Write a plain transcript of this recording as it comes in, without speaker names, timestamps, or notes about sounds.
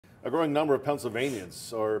A growing number of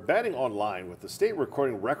Pennsylvanians are betting online, with the state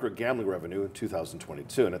recording record gambling revenue in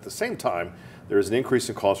 2022. And at the same time, there is an increase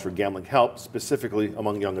in calls for gambling help, specifically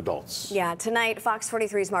among young adults. Yeah, tonight, Fox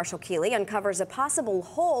 43's Marshall Keeley uncovers a possible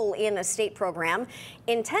hole in a state program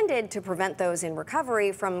intended to prevent those in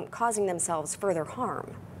recovery from causing themselves further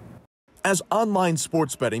harm. As online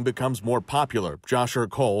sports betting becomes more popular, Josh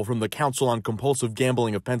Ercole from the Council on Compulsive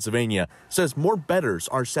Gambling of Pennsylvania says more bettors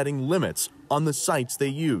are setting limits on the sites they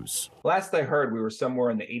use. Last I heard, we were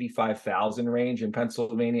somewhere in the 85,000 range in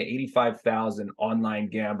Pennsylvania. 85,000 online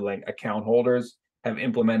gambling account holders have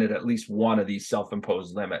implemented at least one of these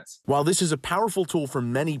self-imposed limits. While this is a powerful tool for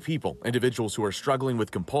many people, individuals who are struggling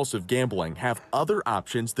with compulsive gambling have other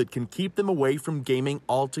options that can keep them away from gaming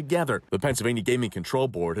altogether. The Pennsylvania Gaming Control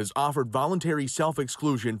Board has offered voluntary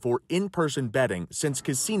self-exclusion for in-person betting since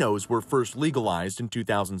casinos were first legalized in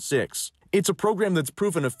 2006. It's a program that's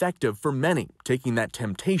proven effective for many, taking that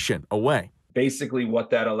temptation away. Basically,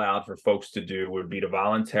 what that allowed for folks to do would be to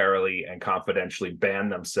voluntarily and confidentially ban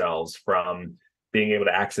themselves from being able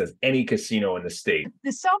to access any casino in the state.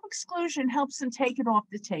 The self-exclusion helps them take it off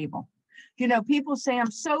the table. You know, people say,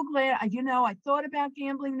 I'm so glad, I thought about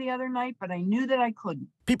gambling the other night, but I knew that I couldn't.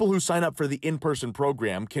 People who sign up for the in-person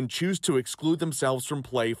program can choose to exclude themselves from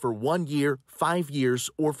play for 1 year, 5 years,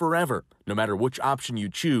 or forever. No matter which option you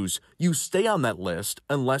choose, you stay on that list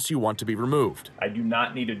unless you want to be removed. I do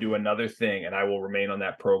not need to do another thing, and I will remain on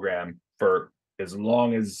that program for as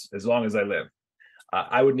long as I live.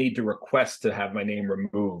 I would need to request to have my name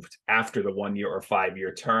removed after the 1 year or 5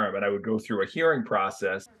 year term, and I would go through a hearing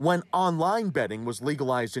process. When online betting was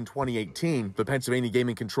legalized in 2018, the Pennsylvania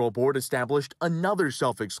Gaming Control Board established another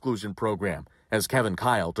self-exclusion program, as Kevin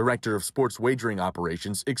Kyle, Director of Sports Wagering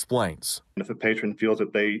Operations, explains. If a patron feels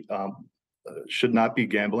that they should not be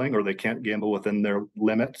gambling or they can't gamble within their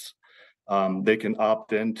limits, they can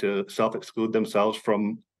opt in to self-exclude themselves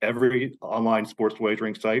from every online sports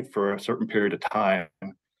wagering site for a certain period of time,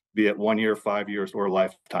 be it 1 year, 5 years, or a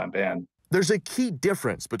lifetime ban. There's a key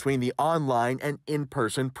difference between the online and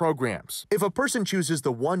in-person programs. If a person chooses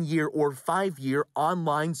the 1 year or 5 year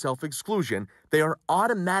online self-exclusion, they are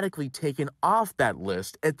automatically taken off that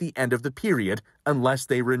list at the end of the period unless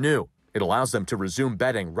they renew. It allows them to resume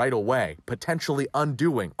betting right away, potentially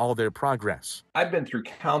undoing all their progress. I've been through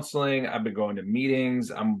counseling. I've been going to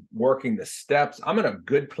meetings. I'm working the steps. I'm in a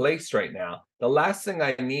good place right now. The last thing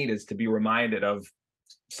I need is to be reminded of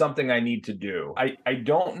something I need to do. I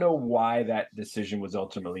don't know why that decision was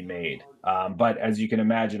ultimately made. But as you can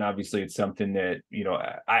imagine, obviously, it's something that,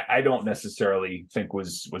 I don't necessarily think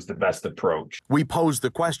was the best approach. We posed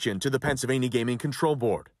the question to the Pennsylvania Gaming Control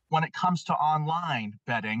Board. When it comes to online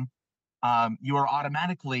betting, you are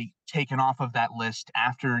automatically taken off of that list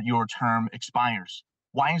after your term expires.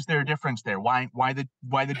 Why is there a difference there? Why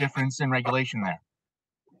the difference in regulation there?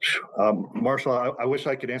 Marshall, I wish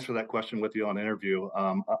I could answer that question with you on interview.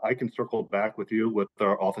 I can circle back with you with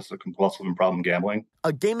our Office of Compulsive and Problem Gambling.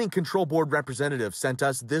 A Gaming Control Board representative sent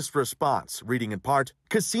us this response, reading in part,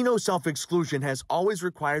 casino self-exclusion has always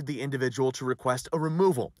required the individual to request a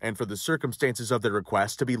removal and for the circumstances of their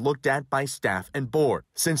request to be looked at by staff and board.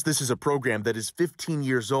 Since this is a program that is 15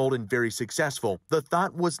 years old and very successful, the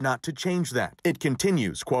thought was not to change that. It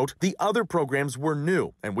continues, quote, the other programs were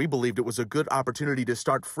new, and we believed it was a good opportunity to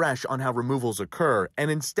start fresh on how removals occur and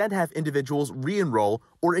instead have individuals re-enroll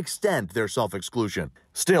or extend their self-exclusion.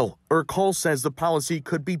 Still, Ercole says the policy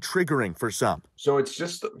could be triggering for some. So it's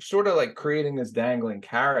just sort of like creating this dangling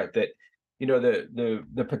carrot that,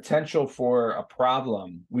 the potential for a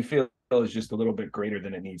problem we feel is just a little bit greater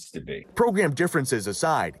than it needs to be. Program differences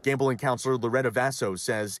aside, gambling counselor Loretta Vasso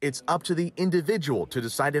says it's up to the individual to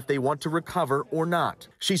decide if they want to recover or not.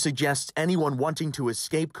 She suggests anyone wanting to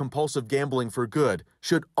escape compulsive gambling for good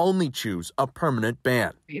should only choose a permanent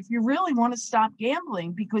ban. If you really want to stop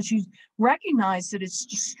gambling because you recognize that it's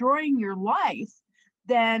destroying your life,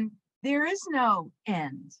 then there is no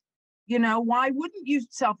end. Why wouldn't you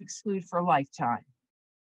self-exclude for a lifetime?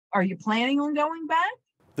 Are you planning on going back?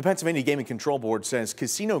 The Pennsylvania Gaming Control Board says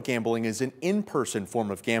casino gambling is an in-person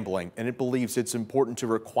form of gambling, and it believes it's important to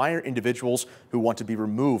require individuals who want to be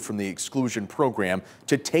removed from the exclusion program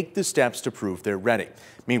to take the steps to prove they're ready.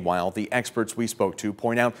 Meanwhile, the experts we spoke to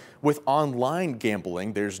point out with online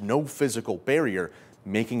gambling, there's no physical barrier,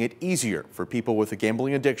 making it easier for people with a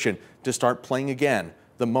gambling addiction to start playing again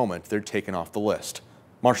the moment they're taken off the list.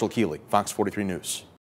 Marshall Keeley, Fox 43 News.